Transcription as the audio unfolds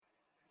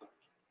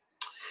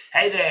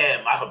Hey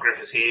there, Michael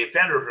Griffiths here,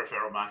 founder of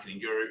Referral Marketing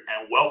Guru,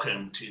 and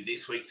welcome to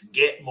this week's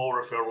Get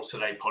More Referrals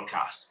Today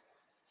podcast.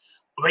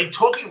 I've been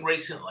talking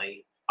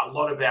recently a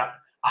lot about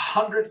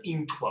 100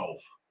 in 12,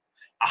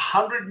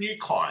 100 new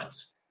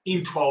clients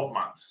in 12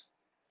 months.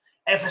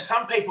 And for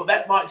some people,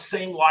 that might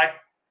seem like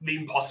the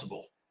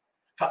impossible.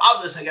 For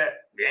others, they go,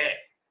 yeah,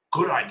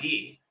 good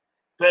idea.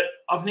 But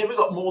I've never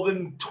got more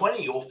than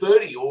 20 or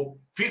 30 or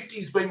 50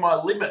 has been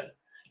my limit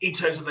in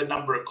terms of the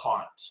number of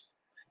clients.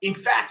 In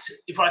fact,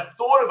 if I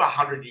thought of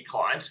 100 new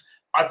clients,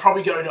 I'd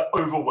probably go into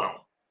overwhelm.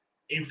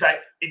 In fact,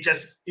 it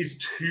just is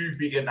too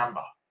big a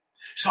number.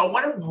 So I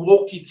want to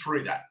walk you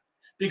through that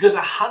because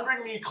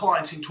 100 new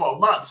clients in 12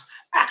 months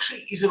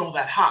actually isn't all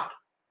that hard.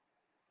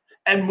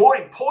 And more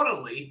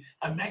importantly,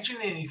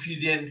 imagine if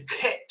you then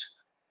kept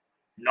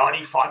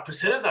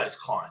 95% of those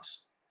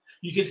clients.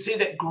 You can see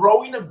that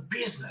growing a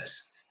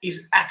business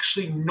is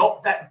actually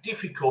not that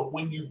difficult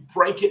when you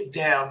break it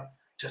down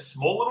to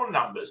small little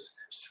numbers,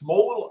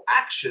 small little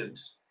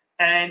actions,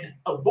 and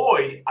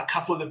avoid a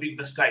couple of the big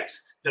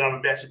mistakes that I'm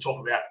about to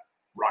talk about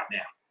right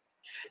now.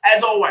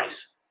 As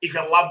always, if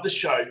you love the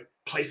show,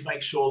 please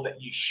make sure that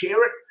you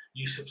share it,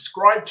 you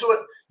subscribe to it,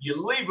 you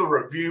leave a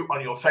review on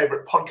your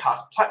favorite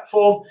podcast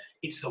platform.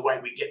 It's the way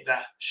we get the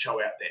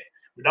show out there.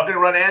 We're not going to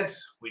run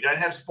ads. We don't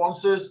have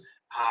sponsors.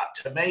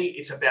 To me,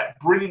 it's about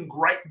bringing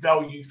great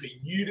value for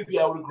you to be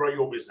able to grow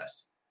your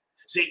business.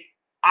 See,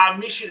 our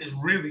mission is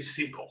really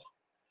simple.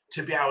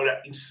 To be able to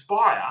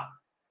inspire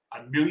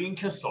 1 million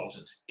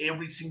consultants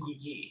every single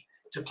year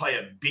to play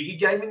a bigger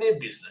game in their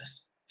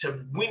business,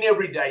 to win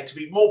every day, to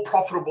be more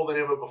profitable than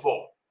ever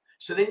before.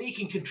 So then you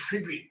can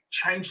contribute,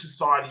 change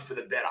society for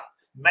the better,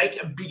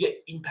 make a bigger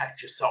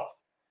impact yourself.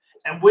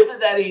 And whether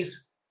that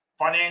is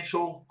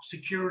financial,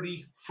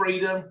 security,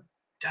 freedom,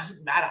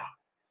 doesn't matter.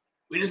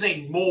 We just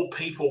need more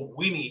people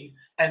winning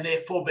and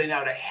therefore being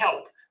able to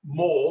help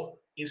more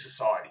in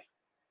society.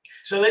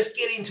 So let's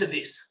get into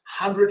this,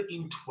 100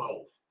 in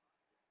 12.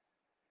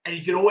 And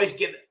you can always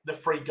get the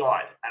free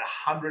guide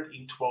at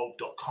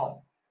 100in12.com.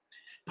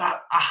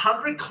 But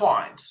 100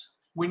 clients,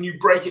 when you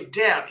break it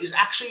down, is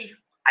actually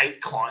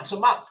 8 clients a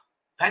month.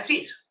 That's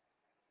it.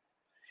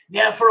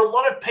 Now, for a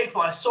lot of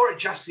people, I saw it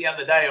just the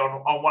other day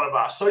on one of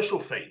our social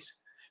feeds.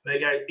 They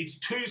go, it's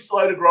too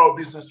slow to grow a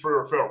business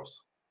through referrals.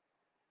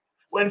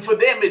 When for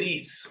them it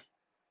is,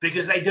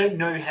 because they don't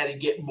know how to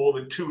get more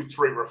than 2 or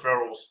 3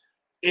 referrals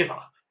ever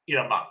in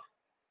a month.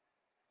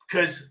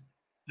 Because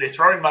they're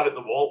throwing mud at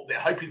the wall. They're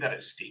hoping that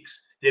it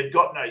sticks. They've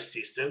got no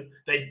system.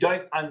 They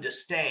don't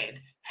understand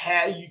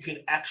how you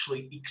can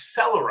actually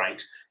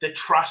accelerate the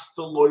trust,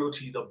 the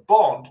loyalty, the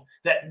bond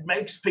that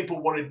makes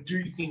people want to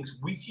do things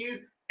with you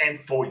and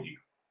for you.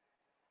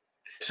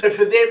 So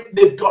for them,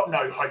 they've got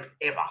no hope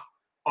ever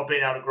of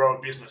being able to grow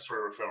a business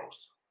through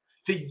referrals.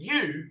 For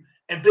you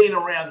and being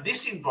around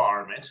this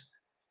environment,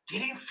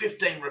 getting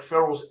 15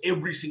 referrals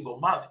every single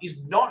month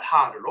is not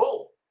hard at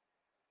all.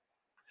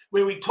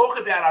 When we talk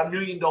about our $1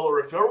 million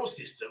referral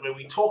system, when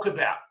we talk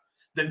about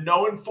the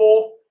known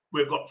for,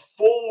 we've got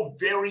 4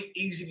 very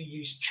easy to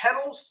use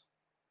channels,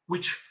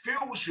 which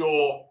fills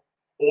your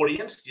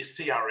audience, your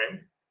CRM,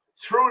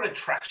 through an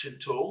attraction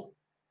tool.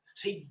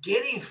 See,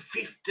 getting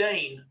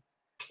 15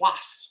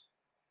 plus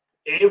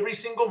every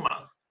single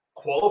month,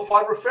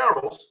 qualified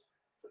referrals,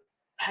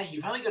 hey,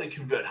 you've only got to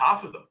convert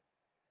half of them.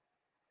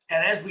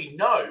 And as we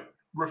know,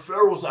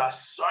 referrals are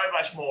so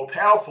much more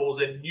powerful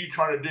than you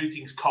trying to do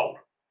things cold.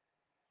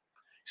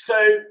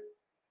 So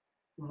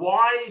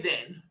why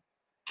then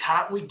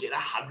can't we get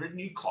 100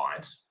 new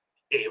clients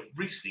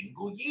every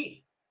single year?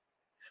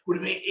 Well,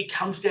 I mean, it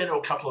comes down to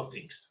a couple of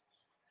things.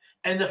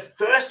 And the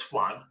first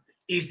one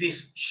is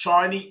this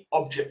shiny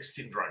object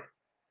syndrome.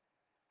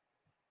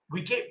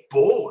 We get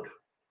bored.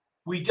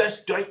 We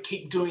just don't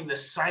keep doing the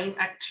same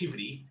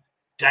activity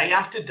day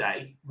after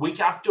day, week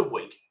after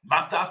week,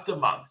 month after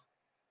month,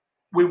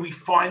 where we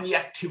find the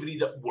activity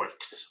that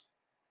works.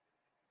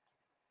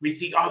 We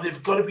think, oh, there's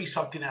got to be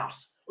something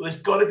else. Or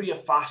there's got to be a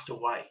faster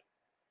way.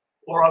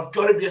 Or I've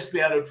got to just be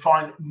able to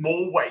find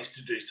more ways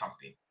to do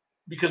something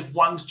because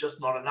one's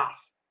just not enough.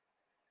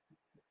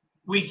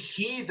 We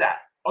hear that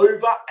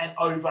over and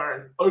over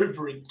and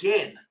over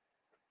again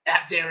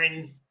out there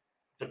in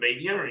the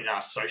media or in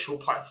our social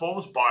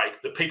platforms by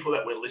the people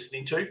that we're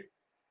listening to.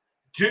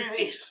 Do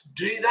this,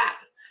 do that.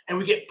 And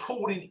we get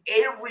pulled in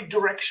every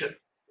direction.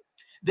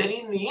 Then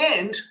in the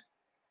end,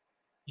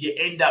 you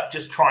end up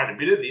just trying a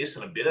bit of this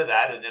and a bit of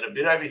that and then a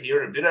bit over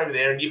here and a bit over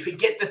there, and you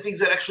forget the things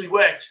that actually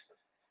worked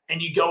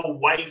and you go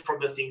away from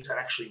the things that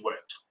actually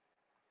worked.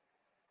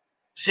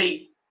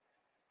 See,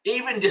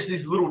 even just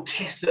this little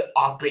test that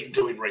I've been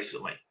doing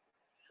recently,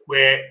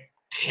 where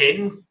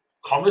 10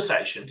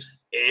 conversations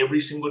every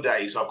single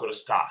day is I've got to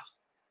start.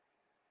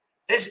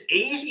 It's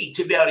easy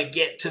to be able to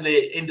get to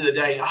the end of the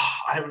day,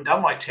 I haven't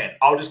done my 10.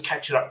 I'll just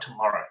catch it up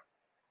tomorrow.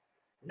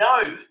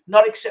 No,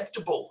 not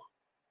acceptable.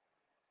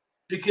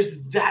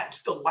 Because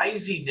that's the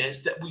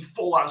laziness that we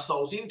fall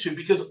ourselves into.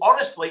 Because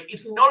honestly,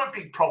 it's not a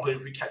big problem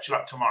if we catch it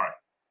up tomorrow.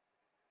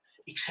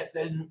 Except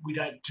then we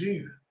don't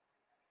do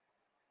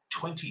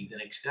 20 the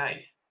next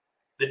day,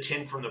 the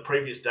 10 from the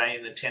previous day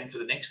and the 10 for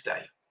the next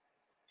day.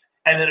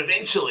 And then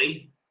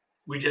eventually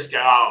we just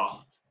go,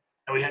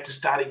 and we have to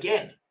start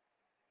again.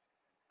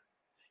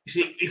 You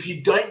see, if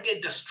you don't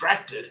get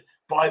distracted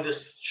by the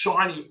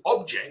shiny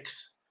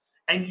objects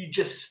and you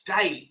just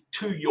stay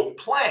to your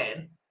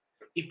plan,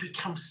 it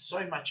becomes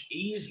so much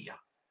easier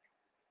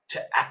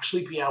to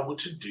actually be able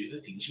to do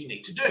the things you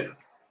need to do.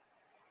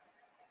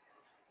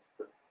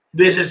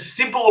 There's a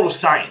simple little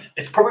saying.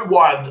 It's probably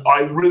why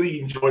I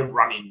really enjoy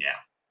running now.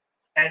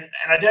 And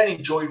I don't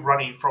enjoy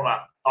running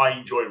I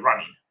enjoy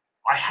running.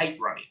 I hate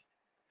running.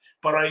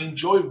 But I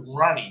enjoy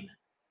running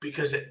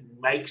because it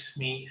makes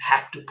me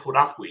have to put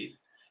up with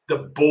the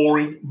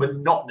boring,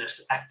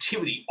 monotonous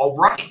activity of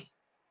running.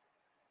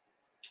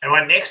 And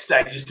my next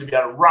stage is to be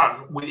able to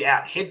run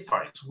without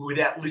headphones,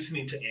 without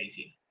listening to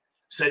anything.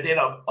 So then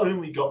I've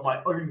only got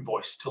my own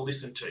voice to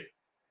listen to.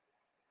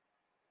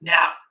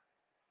 Now,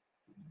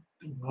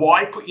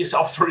 why put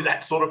yourself through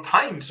that sort of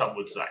pain, some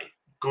would say?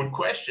 Good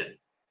question.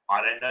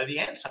 I don't know the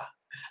answer.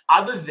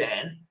 Other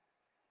than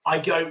I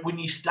go, when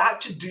you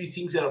start to do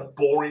things that are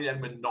boring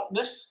and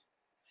monotonous,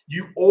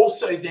 you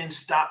also then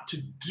start to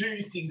do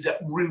things that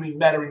really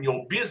matter in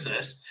your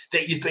business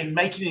that you've been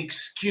making an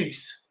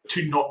excuse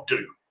to not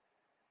do.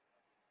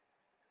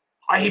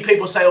 I hear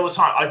people say all the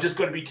time, I've just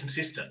got to be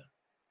consistent.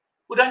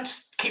 Well,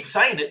 don't keep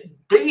saying it.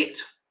 Be it.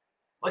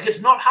 Like,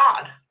 it's not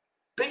hard.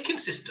 Be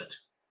consistent.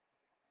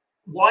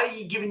 Why are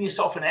you giving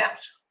yourself an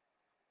out?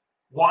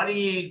 Why do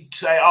you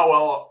say, oh,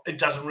 well, it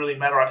doesn't really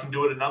matter. I can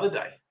do it another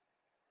day?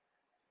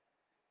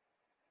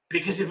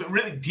 Because if it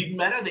really did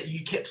matter that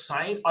you kept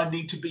saying, I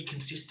need to be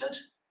consistent,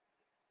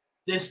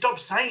 then stop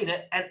saying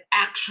it and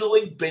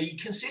actually be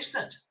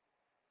consistent.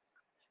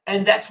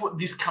 And that's what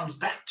this comes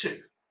back to.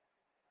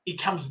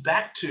 It comes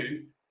back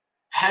to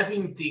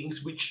having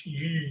things which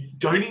you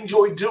don't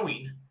enjoy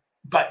doing,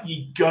 but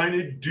you're going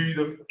to do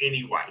them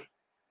anyway.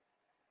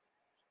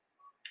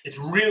 It's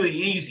really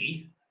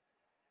easy.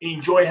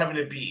 Enjoy having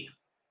a beer.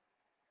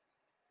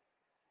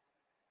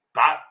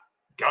 But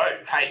go,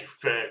 hey,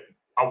 for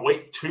a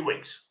week, 2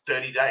 weeks,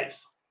 30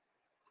 days,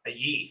 a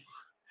year,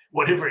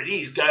 whatever it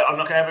is, go, I'm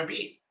not going to have a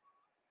beer.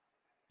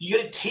 You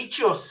got to teach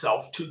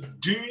yourself to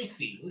do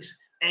things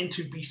and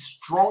to be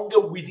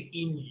stronger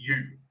within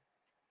you.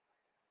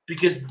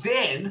 Because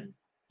then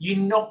you're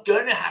not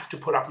going to have to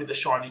put up with the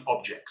shiny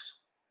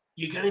objects.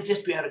 You're going to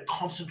just be able to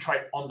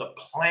concentrate on the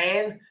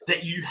plan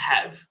that you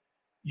have,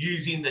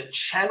 using the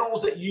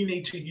channels that you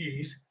need to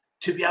use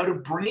to be able to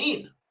bring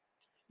in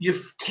your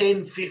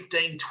 10,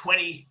 15,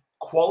 20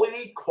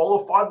 quality,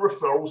 qualified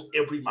referrals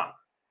every month.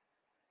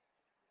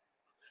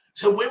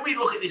 So when we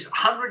look at this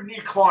 100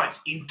 new clients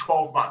in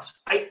 12 months,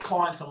 8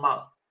 clients a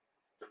month,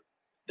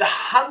 the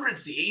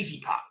 100's the easy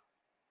part.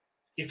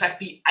 In fact,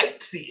 the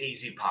 8's the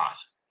easy part,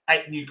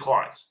 8 new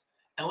clients.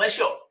 Unless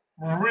you're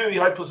really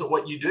hopeless at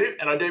what you do,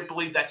 and I don't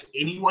believe that's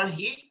anyone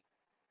here,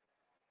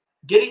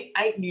 getting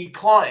 8 new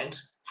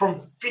clients from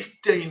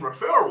 15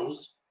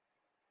 referrals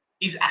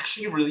is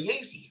actually really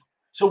easy.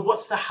 So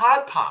what's the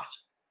hard part?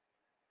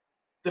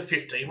 The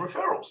 15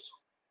 referrals.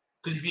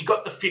 Because if you've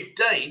got the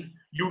 15,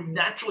 you'll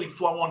naturally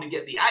flow on to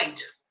get the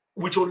 8,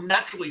 which will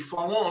naturally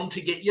flow on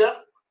to get you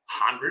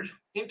 100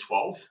 in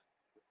 12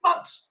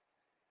 months.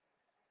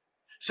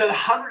 So the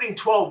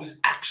 112 is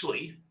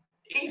actually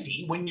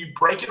easy when you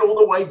break it all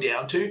the way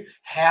down to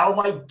how am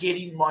I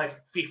getting my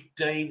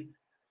 15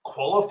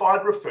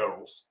 qualified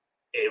referrals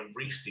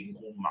every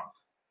single month.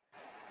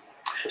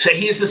 So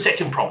here's the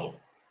second problem.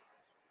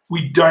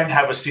 We don't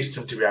have a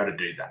system to be able to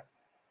do that.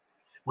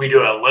 We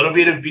do a little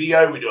bit of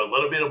video, we do a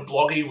little bit of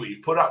blogging, we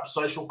put up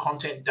social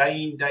content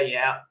day in, day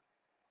out.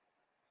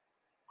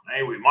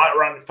 Okay, we might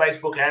run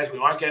Facebook ads, we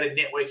might go to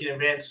networking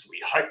events, we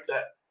hope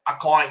that a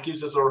client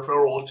gives us a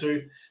referral or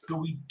two, but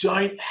we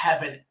don't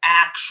have an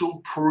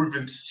actual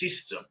proven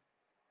system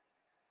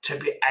to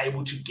be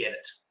able to get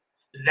it.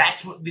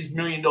 That's what this $1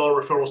 million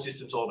referral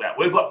system is all about.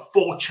 We've got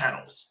 4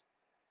 channels.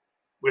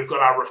 We've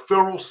got our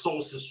referral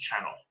sources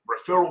channel,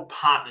 referral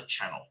partner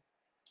channel,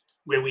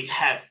 where we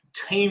have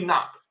teamed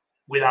up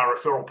with our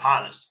referral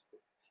partners.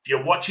 If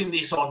you're watching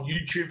this on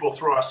YouTube or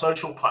through our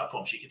social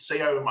platforms, you can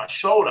see over my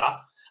shoulder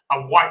a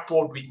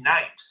whiteboard with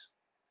names.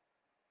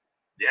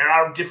 There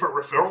are different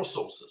referral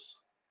sources.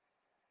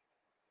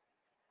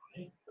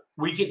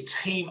 We can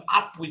team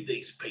up with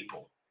these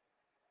people.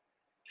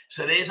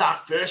 So there's our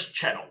first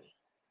channel.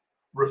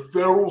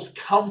 Referrals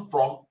come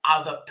from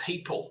other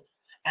people.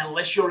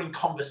 Unless you're in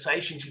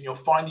conversations and you're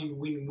finding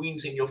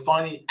win-wins and you're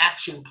finding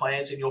action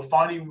plans and you're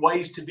finding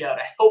ways to be able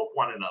to help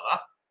one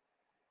another,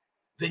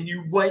 then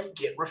you won't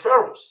get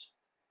referrals.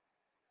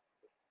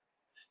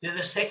 Then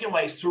the second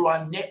way is through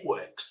our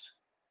networks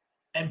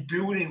and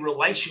building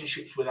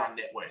relationships with our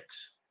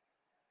networks.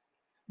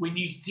 When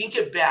you think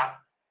about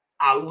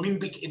our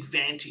limbic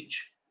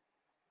advantage,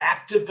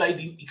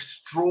 activating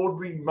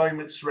extraordinary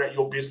moments throughout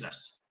your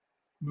business,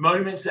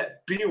 moments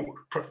that build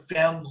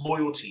profound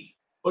loyalty,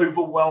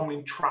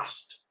 overwhelming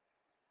trust,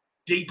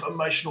 deep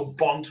emotional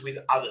bonds with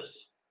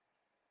others.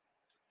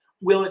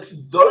 Well, it's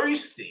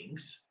those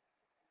things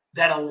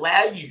that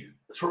allow you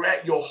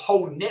throughout your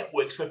whole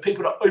networks for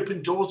people to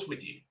open doors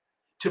with you,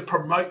 to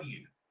promote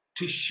you,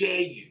 to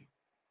share you.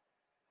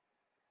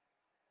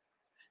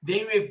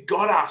 Then we've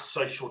got our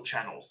social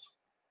channels.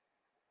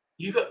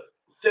 You've got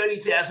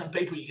 30,000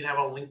 people you can have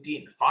on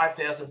LinkedIn,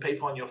 5,000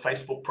 people on your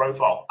Facebook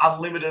profile,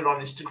 unlimited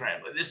on Instagram.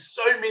 There's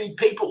so many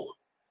people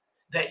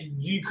that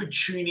you could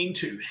tune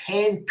into,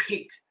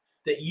 handpick,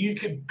 that you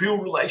could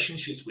build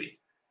relationships with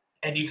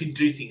and you can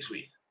do things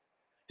with.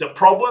 The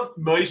problem,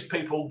 most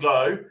people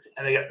go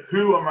and they go,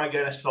 who am I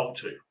going to sell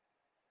to?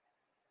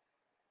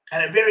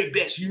 And at very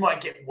best, you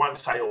might get one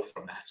sale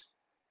from that.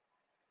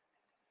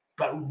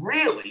 But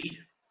really,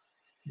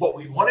 what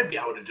we want to be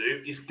able to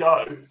do is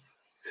go,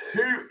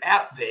 who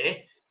out there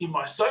in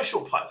my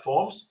social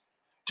platforms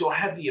do I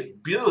have the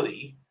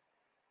ability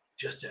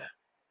just to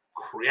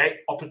create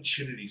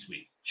opportunities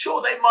with?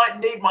 Sure, they might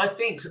need my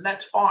things, and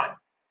that's fine.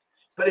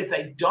 But if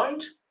they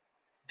don't,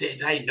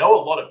 they know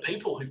a lot of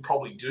people who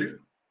probably do.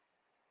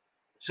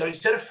 So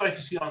instead of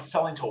focusing on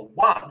selling to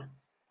one,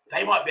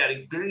 they might be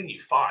able to bring you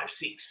 5,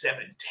 6, 7,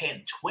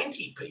 10,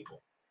 20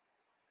 people.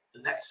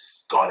 And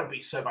that's got to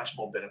be so much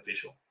more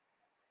beneficial.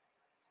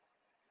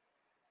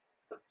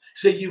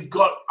 So you've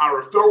got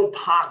our referral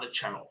partner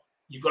channel.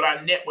 You've got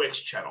our networks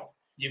channel.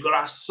 You've got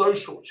our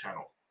social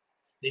channel.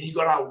 Then you've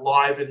got our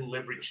live and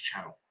leverage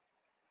channel.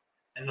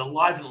 And the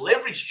live and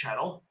leverage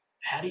channel,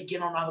 how do you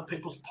get on other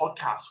people's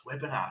podcasts,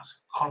 webinars,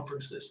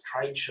 conferences,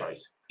 trade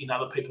shows, in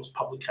other people's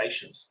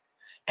publications?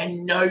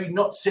 And no,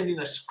 not sending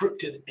a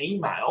scripted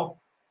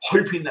email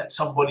hoping that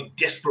somebody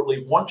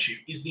desperately wants you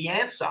is the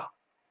answer.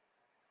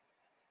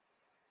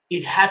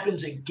 It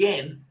happens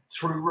again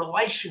through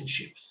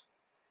relationships.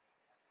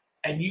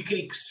 And you can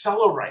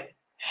accelerate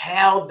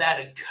how that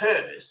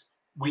occurs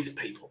with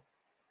people.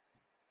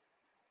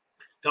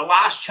 The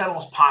last channel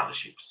is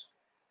partnerships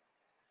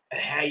and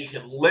how you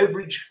can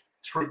leverage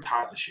through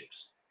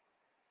partnerships.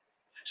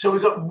 So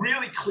we've got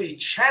really clear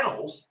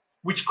channels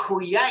which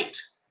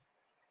create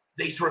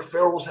these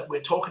referrals that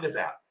we're talking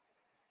about.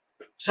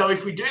 So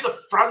if we do the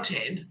front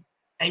end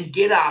and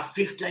get our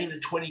 15 to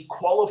 20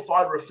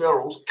 qualified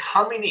referrals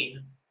coming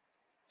in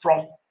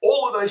from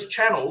all of those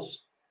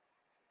channels,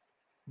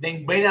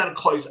 then being able to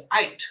close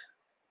 8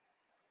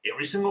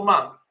 every single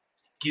month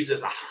gives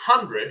us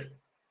 100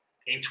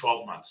 in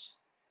 12 months.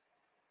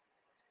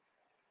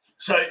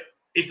 So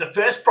if the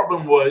first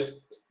problem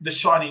was the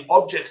shiny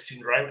object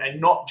syndrome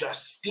and not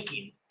just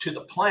sticking to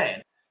the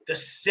plan, the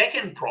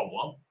second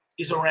problem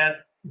is around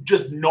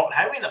just not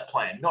having a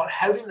plan, not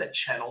having the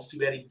channels to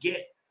be able to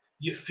get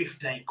your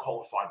 15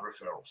 qualified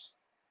referrals.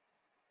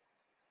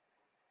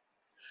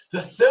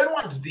 The third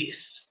one's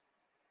this.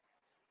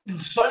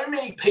 So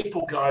many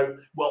people go,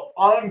 well,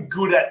 I'm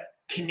good at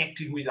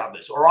connecting with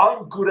others, or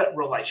I'm good at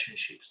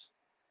relationships.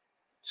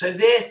 So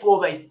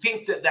therefore they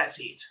think that that's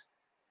it.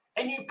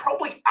 And you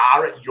probably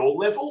are at your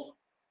level.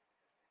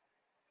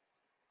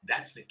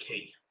 That's the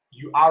key.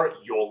 You are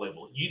at your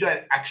level. You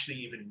don't actually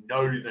even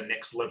know the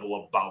next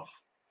level above.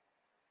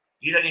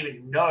 You don't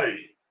even know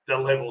the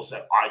levels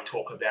that I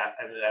talk about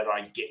and that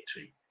I get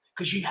to,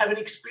 because you haven't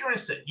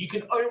experienced it. You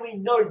can only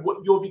know what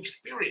you've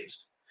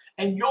experienced.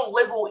 And your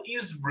level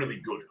is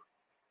really good.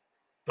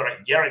 But I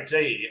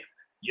guarantee you,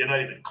 you're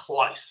not even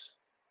close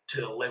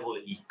to the level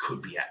that you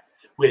could be at,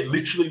 where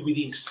literally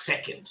within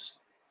seconds,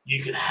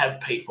 you can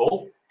have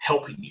people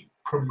helping you,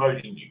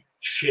 promoting you,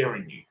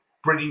 sharing you,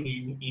 bringing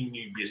you in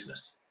new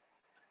business.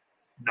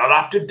 Not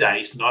after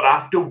days, not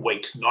after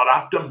weeks, not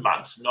after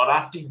months, not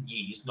after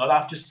years, not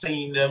after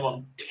seeing them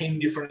on 10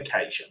 different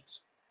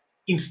occasions,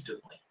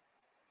 instantly.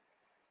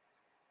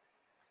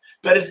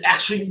 But it's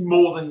actually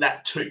more than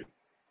that too.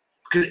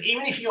 Because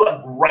even if you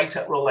are great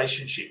at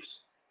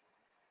relationships,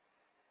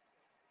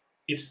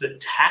 it's the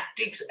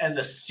tactics and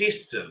the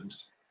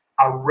systems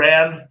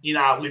around in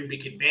our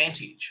limbic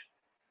advantage,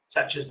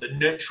 such as the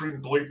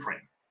nurturing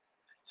blueprint,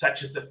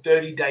 such as the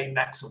 30-day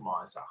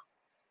maximizer,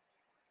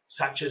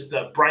 such as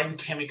the brain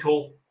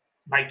chemical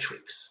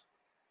matrix,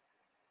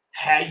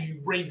 how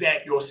you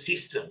revamp your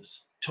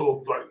systems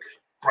to evoke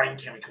brain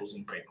chemicals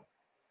in people.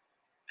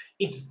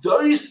 It's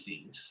those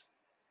things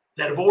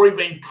that have already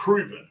been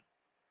proven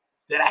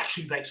that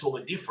actually makes all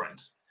the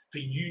difference for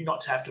you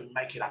not to have to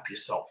make it up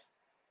yourself.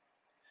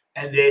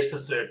 And there's the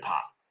third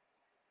part.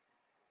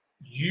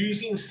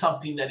 Using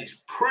something that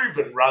is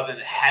proven rather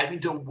than having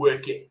to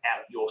work it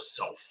out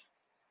yourself.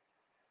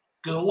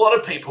 Because a lot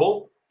of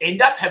people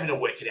end up having to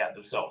work it out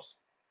themselves.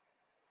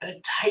 And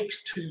it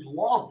takes too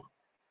long.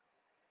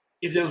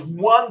 If there's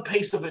one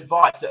piece of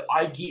advice that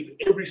I give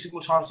every single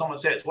time someone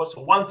says, what's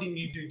the one thing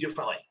you do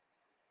differently?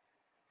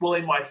 Well,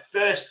 in my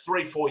first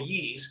 3-4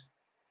 years,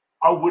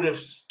 I would have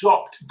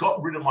stopped,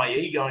 got rid of my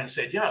ego and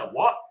said, you know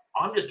what?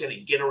 I'm just going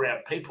to get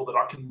around people that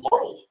I can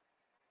model.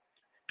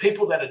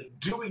 People that are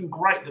doing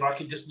great that I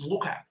can just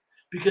look at.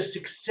 Because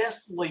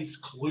success leaves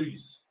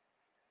clues.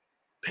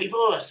 People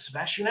who are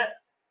smashing it,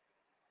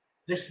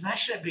 they're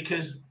smashing it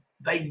because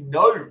they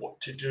know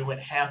what to do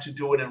and how to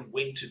do it and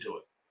when to do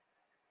it.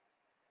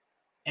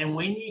 And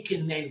when you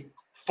can then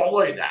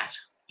follow that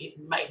it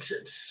makes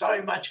it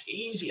so much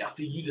easier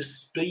for you to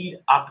speed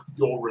up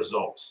your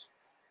results.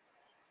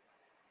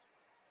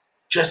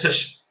 Just a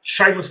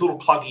shameless little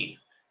plug here.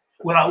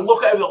 When I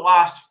look over the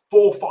last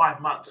 4 or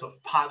 5 months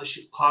of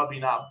Partnership Club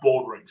in our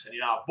boardrooms, and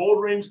in our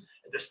boardrooms,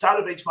 at the start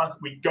of each month,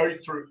 we go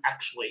through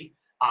actually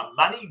our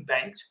money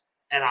banked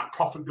and our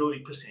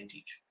profitability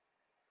percentage.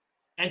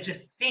 And to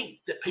think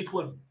that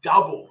people have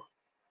doubled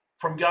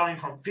from going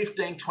from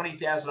 15,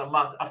 20,000 a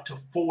month up to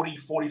 40,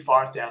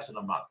 45,000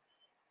 a month.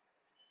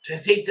 To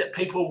think that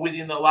people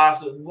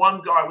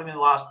one guy within the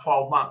last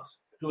 12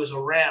 months who was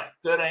around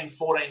 13,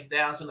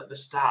 14,000 at the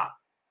start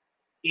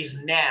is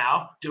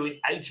now doing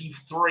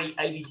 83,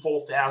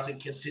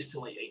 84,000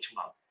 consistently each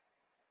month.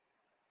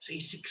 See,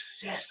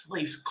 success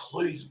leaves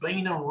clues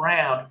being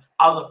around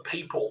other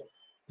people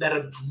that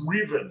are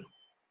driven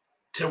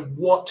to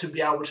want to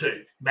be able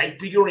to make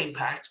bigger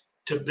impact,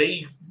 to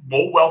be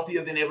more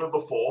wealthier than ever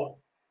before,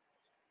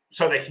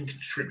 so they can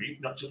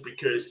contribute, not just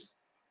because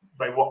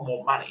they want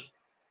more money,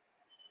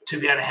 to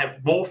be able to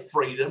have more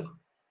freedom.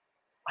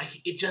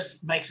 Like, it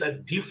just makes a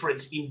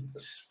difference in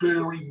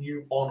spurring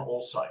you on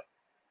also.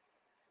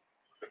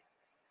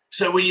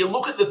 So when you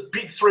look at the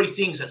big 3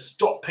 things that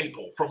stop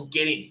people from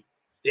getting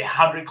their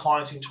 100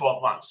 clients in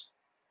 12 months,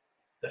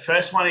 the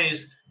first one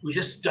is we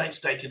just don't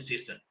stay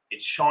consistent.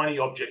 It's shiny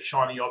object,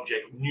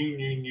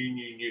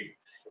 new.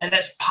 And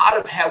that's part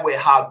of how we're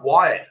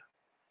hardwired.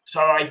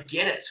 So I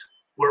get it.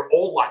 We're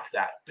all like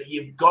that, but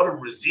you've got to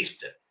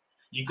resist it.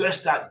 You've got to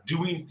start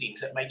doing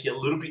things that make you a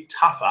little bit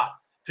tougher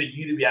for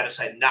you to be able to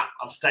say, nah,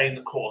 I'm staying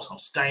the course. I'm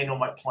staying on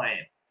my plan.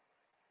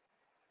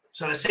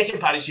 So the second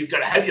part is you've got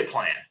to have your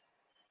plan.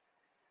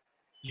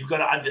 You've got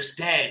to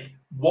understand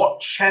what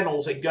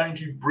channels are going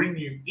to bring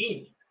you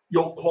in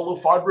your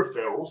qualified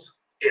referrals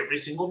every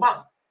single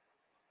month.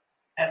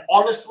 And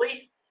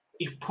honestly,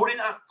 if putting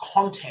up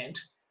content,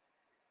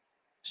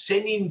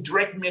 sending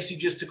direct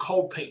messages to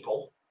cold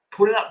people,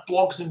 putting up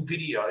blogs and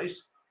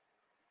videos,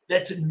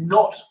 that's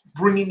not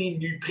bringing in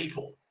new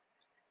people.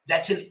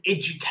 That's an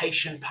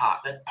education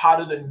part. That's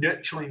part of the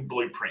nurturing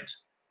blueprint.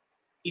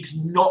 It's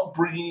not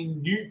bringing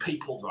in new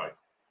people, though.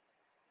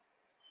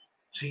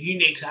 So you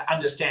need to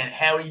understand,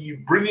 how are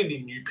you bringing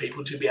in new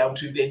people to be able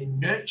to then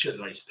nurture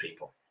those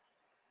people?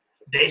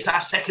 There's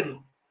our second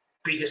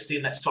biggest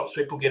thing that stops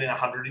people getting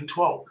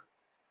 112.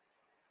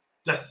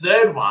 The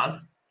third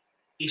one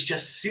is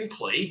just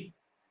simply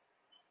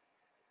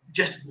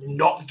just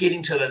not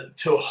getting to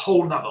a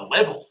whole nother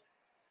level.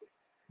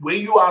 Where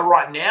you are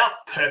right now,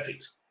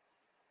 perfect.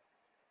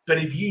 But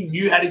if you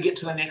knew how to get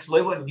to the next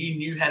level and you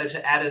knew how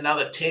to add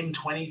another 10,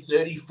 20,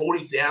 30,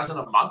 40,000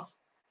 a month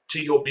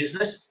to your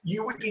business,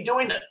 you would be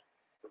doing it.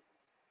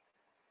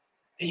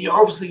 And you're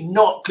obviously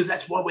not, because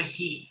that's why we're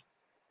here.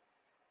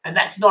 And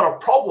that's not a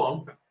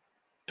problem,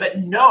 but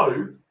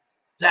know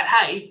that,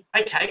 hey,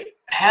 okay,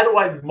 how do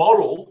I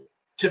model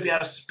to be able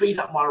to speed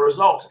up my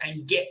results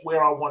and get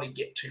where I want to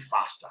get to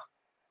faster?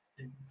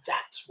 And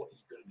that's what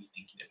you've got to be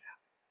thinking about.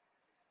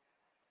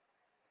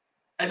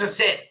 As I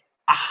said,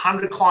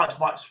 100 clients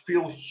might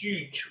feel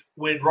huge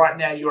when right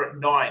now you're at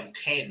 9,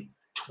 10,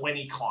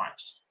 20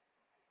 clients.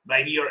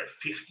 Maybe you're at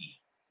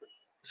 50.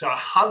 So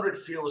 100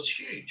 feels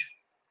huge.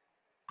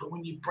 But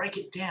when you break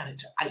it down,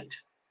 it's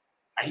 8.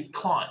 8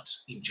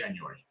 clients in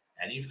January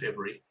and in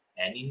February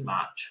and in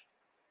March.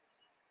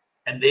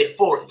 And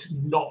therefore, it's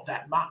not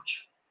that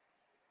much.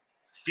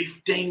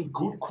 15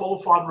 good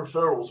qualified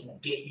referrals will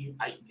get you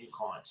 8 new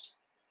clients.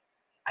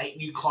 8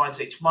 new clients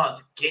each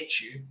month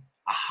get you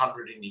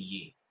 100 in a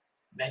year.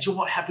 Imagine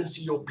what happens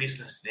to your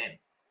business then.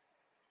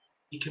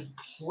 It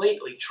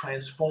completely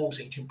transforms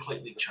and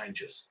completely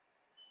changes.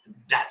 And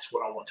that's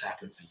what I want to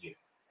happen for you.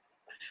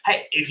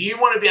 Hey, if you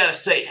want to be able to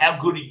see how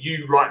good are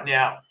you right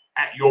now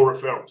at your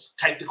referrals,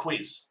 take the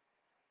quiz.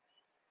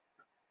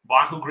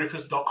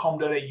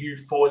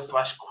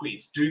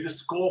 michaelgriffiths.com.au/quiz. Do the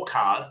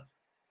scorecard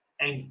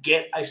and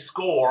get a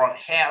score on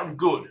how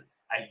good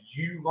are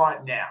you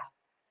right now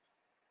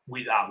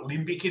with our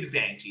limbic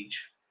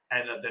advantage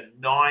and the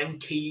 9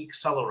 key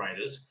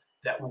accelerators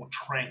that will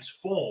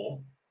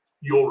transform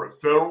your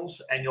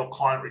referrals and your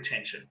client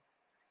retention.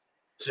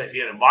 So if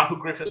you go to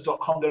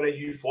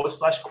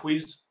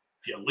michaelgriffiths.com.au/quiz,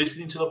 if you're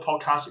listening to the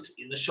podcast, it's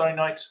in the show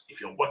notes. If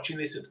you're watching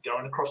this, it's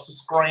going across the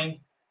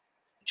screen.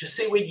 Just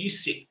see where you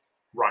sit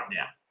right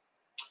now.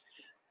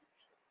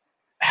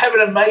 Have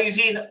an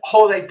amazing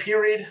holiday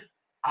period.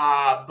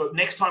 But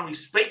next time we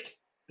speak,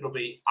 it'll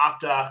be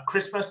after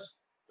Christmas.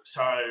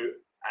 So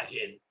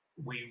again,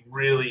 we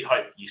really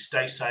hope you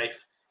stay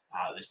safe.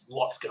 There's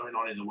lots going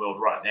on in the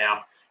world right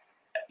now.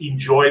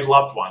 Enjoy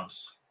loved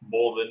ones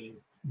more than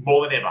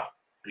ever,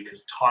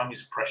 because time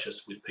is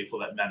precious with people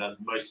that matter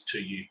most to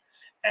you.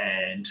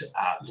 And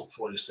look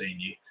forward to seeing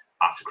you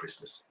after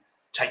Christmas.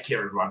 Take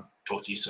care, everyone. Talk to you soon.